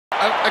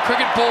A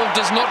cricket ball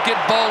does not get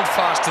bowled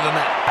faster than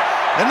that.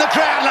 And the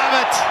crowd love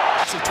it.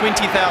 It's $20,000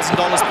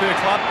 per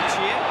club this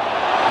year.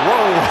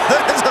 Whoa,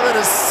 that's a bit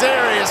of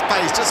serious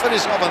pace. Just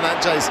finish off on that,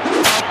 Jason.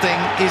 Something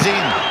is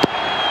in.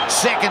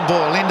 Second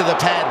ball into the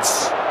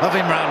pads of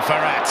Imran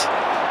Farhat.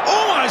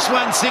 Almost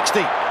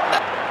 160.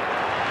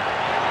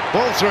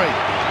 Ball three.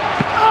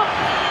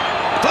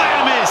 Play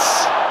a miss.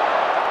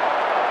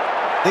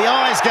 The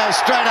eyes go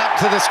straight up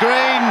to the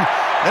screen,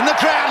 and the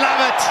crowd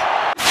love it.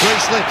 Three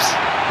slips.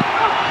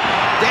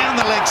 Down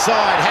the leg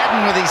side.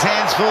 Haddon with his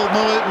hands full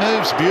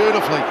moves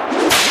beautifully.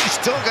 He's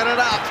still got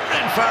it up.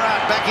 And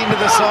Farhat back into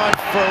the side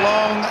for a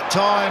long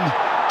time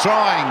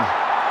trying.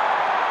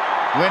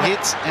 When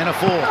hits and a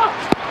four.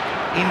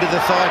 Into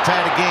the thigh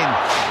pad again.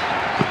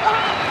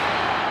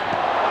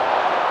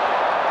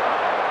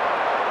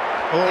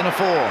 Or in a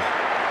four.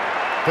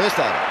 First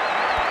over.